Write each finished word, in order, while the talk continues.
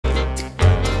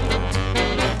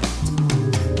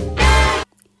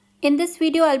In this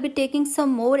video, I'll be taking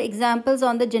some more examples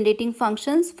on the generating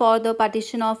functions for the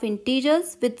partition of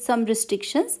integers with some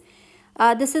restrictions.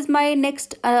 This is my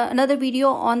next another video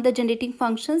on the generating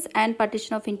functions and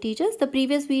partition of integers. The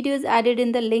previous video is added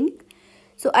in the link.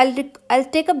 So I'll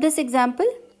take up this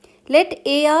example. Let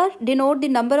AR denote the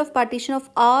number of partition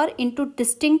of R into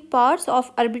distinct parts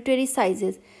of arbitrary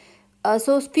sizes.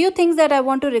 So few things that I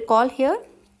want to recall here.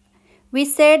 We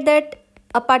said that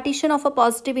a partition of a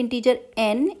positive integer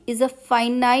n is a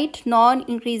finite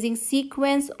non-increasing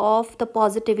sequence of the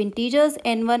positive integers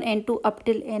n1, n2 up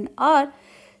till nr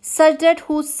such that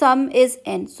whose sum is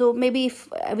n. So maybe if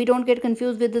we don't get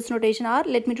confused with this notation r,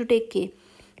 let me to take k.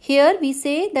 Here we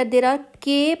say that there are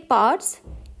k parts.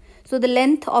 So the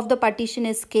length of the partition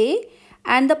is k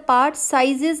and the part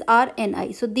sizes are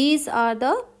ni. So these are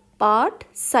the part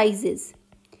sizes.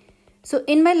 So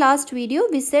in my last video,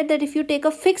 we said that if you take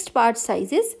a fixed part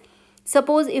sizes,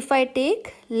 suppose if I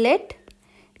take, let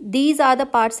these are the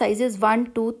part sizes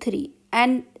 1, 2, 3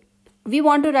 and we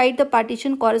want to write the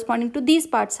partition corresponding to these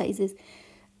part sizes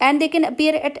and they can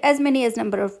appear at as many as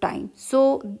number of times.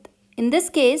 So in this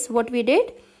case, what we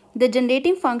did, the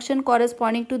generating function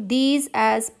corresponding to these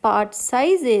as part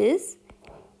sizes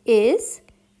is,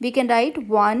 we can write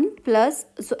 1 plus,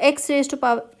 so x raised to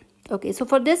power, okay, so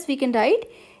for this we can write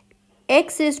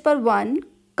x raised to power 1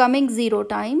 coming 0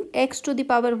 time, x to the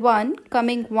power 1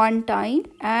 coming 1 time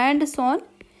and so on.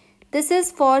 This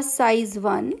is for size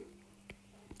 1.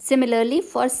 Similarly,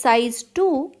 for size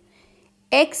 2,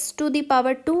 x to the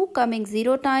power 2 coming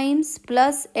 0 times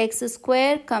plus x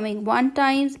square coming 1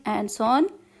 times and so on.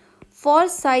 For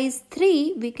size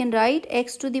 3, we can write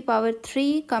x to the power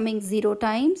 3 coming 0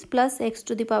 times plus x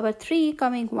to the power 3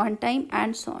 coming 1 time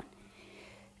and so on.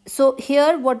 So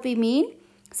here what we mean,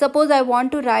 suppose I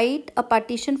want to write a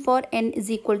partition for n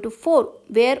is equal to 4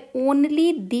 where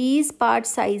only these part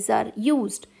sizes are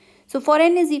used. So for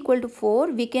n is equal to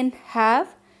 4, we can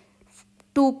have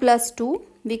 2 plus 2,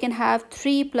 we can have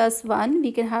 3 plus 1,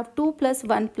 we can have 2 plus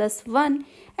 1 plus 1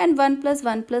 and 1 plus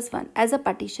 1 plus 1 as a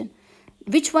partition.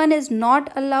 Which one is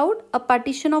not allowed? A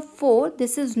partition of 4,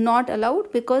 this is not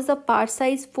allowed because the part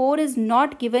size 4 is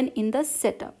not given in the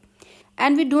setup.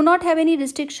 And we do not have any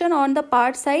restriction on the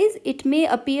part size. It may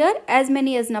appear as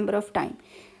many as number of time.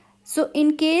 So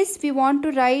in case we want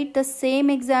to write the same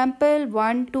example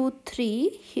 1, 2,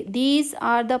 3, these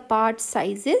are the part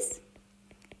sizes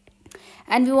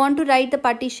and we want to write the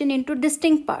partition into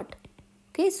distinct part.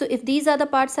 Okay, so if these are the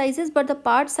part sizes but the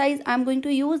part size I'm going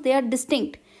to use, they are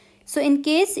distinct. So in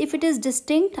case if it is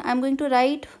distinct, I'm going to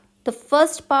write the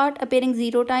first part appearing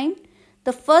 0 time,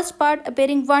 the first part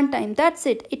appearing 1 time. That's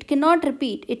it. It cannot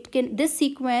repeat. This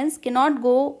sequence cannot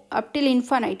go up till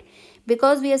infinite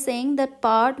because we are saying that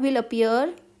part will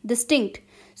appear distinct.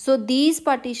 So these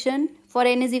partition for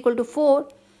n is equal to 4,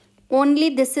 only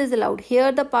this is allowed.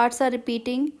 Here the parts are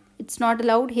repeating. It's not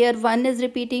allowed. Here 1 is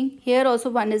repeating. Here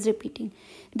also 1 is repeating.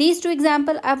 These two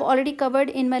examples I've already covered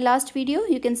in my last video.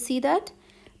 You can see that.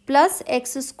 Plus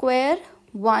x square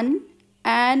 1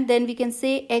 and then we can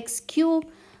say x cube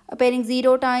appearing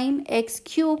 0 time, x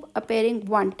cube appearing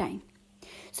 1 time.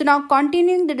 So now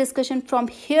continuing the discussion from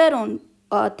here on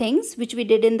things which we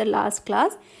did in the last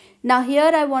class. Now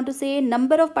here I want to say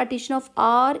number of partition of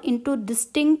R into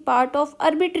distinct part of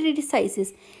arbitrary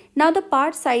sizes. Now the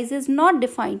part size is not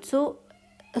defined. So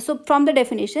from the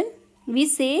definition we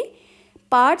say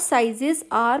part sizes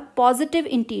are positive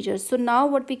integers. So now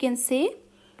what we can say,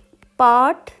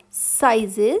 part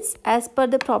sizes as per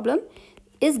the problem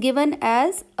is given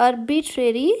as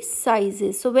arbitrary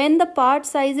sizes. So when the part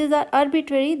sizes are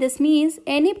arbitrary, this means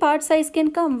any part size can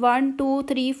come 1, 2,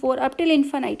 3, 4 up till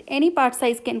infinite. Any part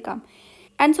size can come.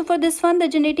 And so for this one, the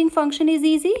generating function is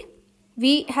easy.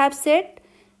 We have said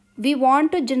we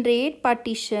want to generate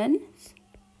partitions.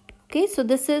 Okay, so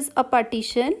this is a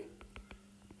partition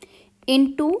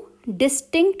into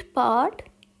distinct part.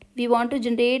 We want to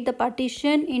generate the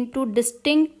partition into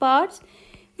distinct parts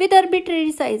with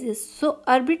arbitrary sizes. So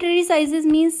arbitrary sizes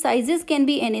means sizes can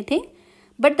be anything,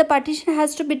 but the partition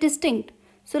has to be distinct.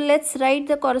 So let's write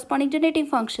the corresponding generating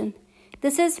function.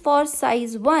 This is for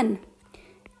size 1.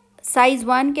 Size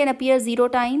 1 can appear 0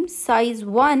 times. Size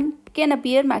 1 can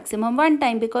appear maximum 1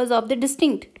 time because of the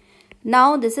distinct.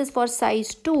 Now this is for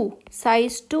size 2.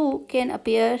 Size 2 can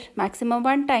appear maximum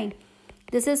 1 time.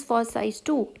 This is for size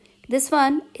 2. This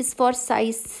one is for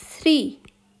size 3.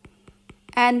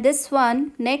 And this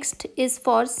one next is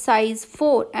for size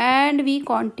 4 and we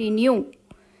continue.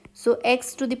 So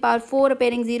x to the power 4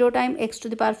 appearing 0 time, x to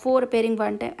the power 4 appearing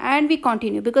 1 time and we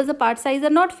continue because the part size are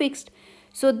not fixed.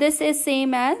 So this is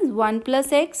same as 1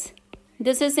 plus x.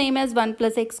 This is same as 1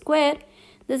 plus x square.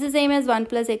 This is same as 1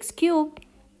 plus x cube,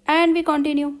 and we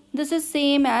continue. This is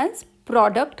same as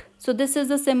product. So this is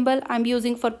the symbol I'm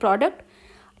using for product.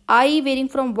 I varying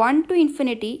from 1 to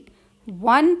infinity,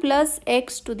 1 plus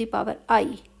x to the power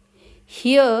I.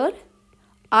 Here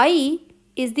I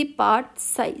is the part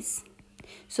size.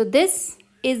 So this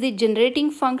is the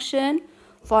generating function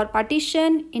for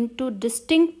partition into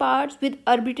distinct parts with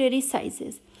arbitrary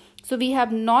sizes. So we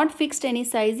have not fixed any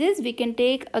sizes. We can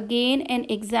take again an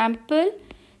example.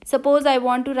 Suppose I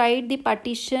want to write the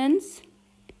partitions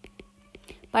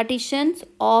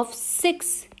of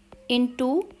 6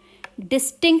 into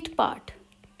distinct part.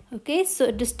 Okay,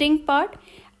 so distinct part,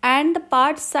 and the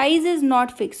part size is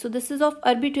not fixed. So this is of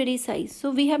arbitrary size.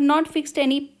 So we have not fixed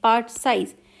any part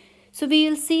size. So we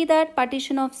will see that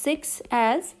partition of 6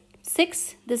 as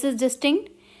 6. This is distinct.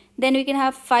 Then we can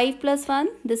have 5 plus 1.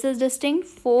 This is distinct.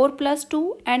 4 plus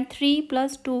 2 and 3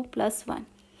 plus 2 plus 1.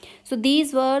 So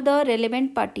these were the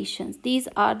relevant partitions. These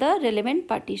are the relevant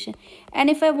partition. And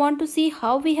if I want to see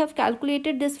how we have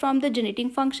calculated this from the generating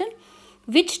function,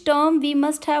 which term we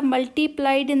must have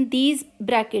multiplied in these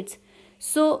brackets.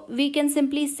 So we can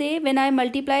simply say when I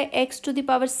multiply x to the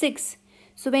power 6.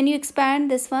 So when you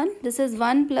expand this one, this is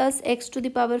 1 plus x to the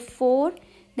power 4.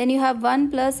 Then you have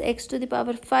 1 plus x to the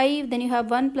power 5. Then you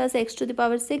have 1 plus x to the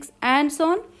power 6 and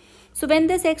so on. So when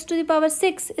this x to the power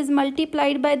 6 is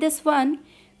multiplied by this one,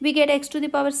 we get x to the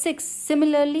power 6.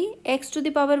 Similarly, x to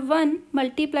the power 1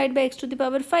 multiplied by x to the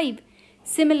power 5.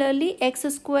 Similarly, x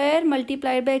square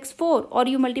multiplied by x4, or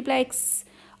you multiply x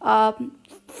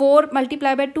 4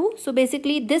 multiplied by 2. So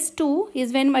basically this 2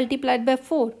 is when multiplied by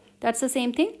 4. That's the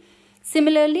same thing.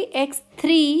 Similarly,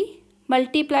 x3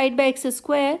 multiplied by x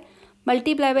square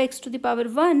multiplied by x to the power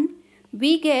 1,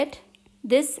 we get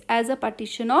this as a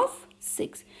partition of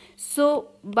 6. So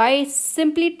by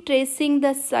simply tracing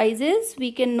the sizes,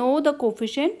 we can know the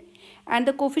coefficient, and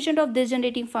the coefficient of this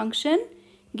generating function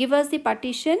give us the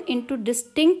partition into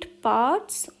distinct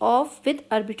parts with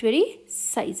arbitrary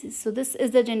sizes. So this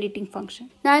is the generating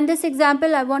function. Now in this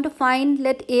example, I want to find,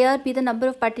 let AR be the number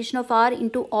of partition of R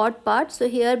into odd parts. So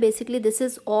here basically this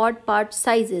is odd part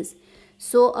sizes.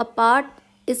 So a part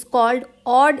is called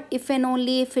odd if and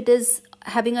only if it is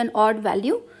having an odd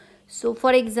value. So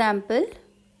for example,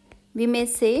 we may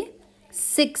say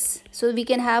 6. So we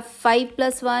can have 5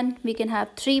 plus 1, we can have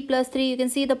 3 plus 3. You can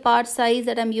see the part size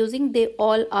that I'm using, they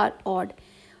all are odd.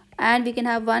 And we can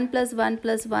have 1 plus 1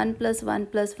 plus 1 plus 1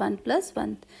 plus 1 plus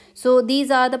 1. So these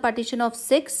are the partition of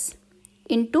 6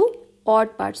 into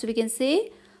odd parts. So we can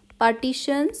say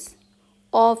partitions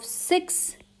of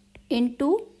 6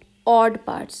 into odd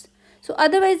parts. So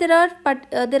otherwise there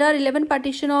are 11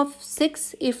 partition of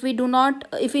 6 if we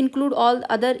include all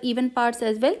other even parts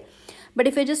as well. But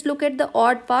if I just look at the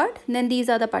odd part, then these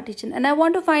are the partition. And I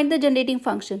want to find the generating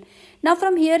function. Now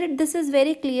from here, this is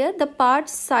very clear. The part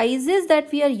sizes that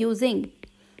we are using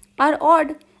are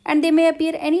odd and they may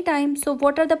appear anytime. So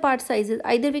what are the part sizes?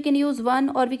 Either we can use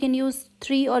 1 or we can use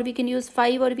 3 or we can use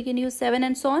 5 or we can use 7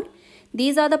 and so on.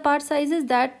 These are the part sizes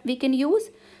that we can use.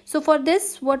 So for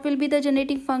this, what will be the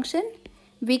generating function?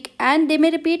 And they may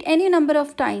repeat any number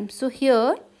of times. So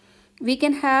here we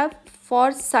can have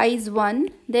for size 1,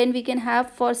 then we can have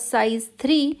for size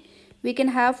 3, we can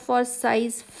have for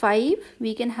size 5,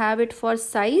 we can have it for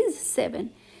size 7.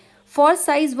 For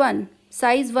size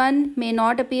 1 may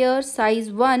not appear, size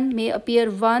 1 may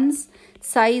appear once,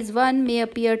 size 1 may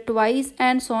appear twice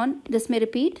and so on. This may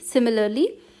repeat.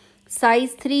 Similarly,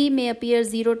 size 3 may appear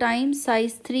 0 times,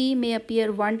 size 3 may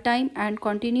appear 1 time and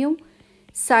continue.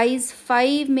 Size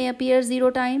 5 may appear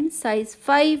 0 times, size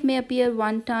 5 may appear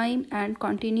 1 time and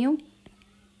continue.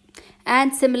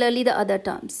 And similarly the other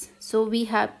terms. So we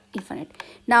have infinite.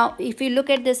 Now if you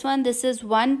look at this one, this is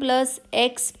 1 plus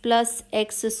x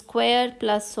square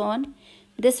plus so on.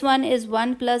 This one is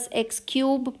 1 plus x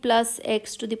cube plus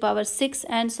x to the power 6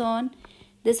 and so on.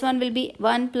 This one will be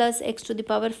 1 plus x to the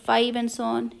power 5 and so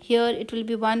on. Here it will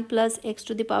be 1 plus x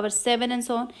to the power 7 and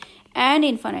so on, and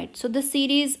infinite. So the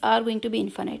series are going to be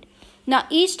infinite. Now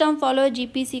each term follow a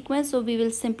GP sequence. So we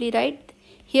will simply write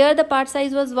here the part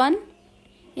size was 1.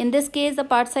 In this case the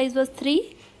part size was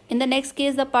 3. In the next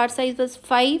case the part size was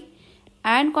 5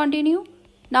 and continue.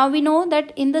 Now we know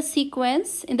that in the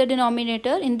sequence, in the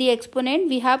denominator, in the exponent,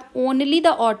 we have only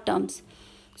the odd terms.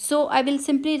 So I will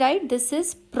simply write this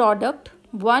is product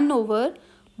 1 over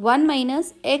 1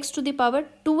 minus x to the power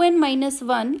 2n minus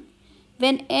 1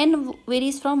 when n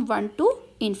varies from 1 to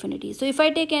infinity. So if I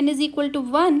take n is equal to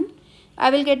 1, I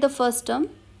will get the first term.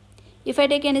 If I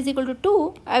take n is equal to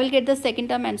 2, I will get the second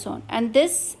term and so on. And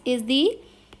this is the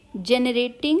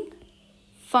generating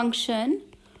function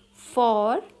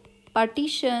for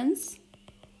partitions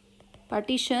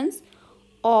partitions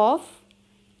of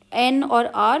n or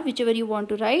r, whichever you want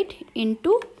to write,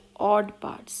 into odd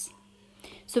parts.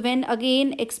 So when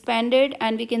again expanded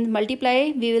and we can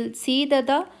multiply, we will see that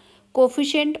the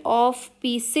coefficient of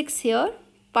P6 here,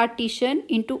 partition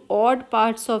into odd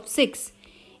parts of 6,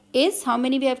 is how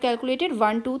many we have calculated?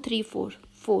 1, 2, 3, 4.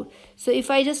 4. So if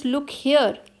I just look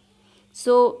here,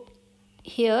 so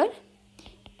here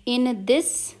in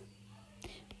this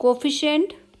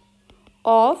coefficient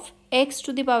of x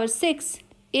to the power 6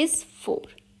 is 4.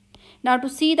 Now to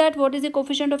see that what is the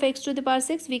coefficient of x to the power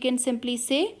 6, we can simply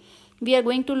say we are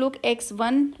going to look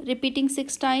x1 repeating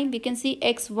 6 times. We can see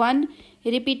x1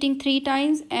 repeating 3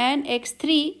 times and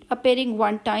x3 appearing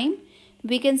 1 time.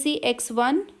 We can see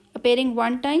x1 appearing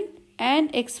 1 time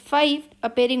and x5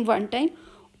 appearing 1 time,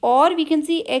 or we can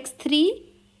see x3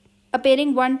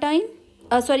 appearing 1 time,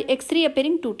 x3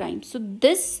 appearing 2 times. So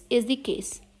this is the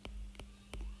case.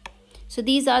 So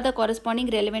these are the corresponding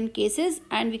relevant cases,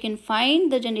 and we can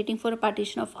find the generating for a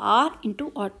partition of R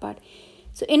into odd part.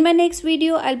 So in my next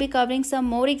video, I'll be covering some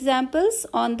more examples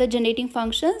on the generating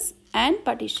functions and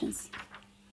partitions.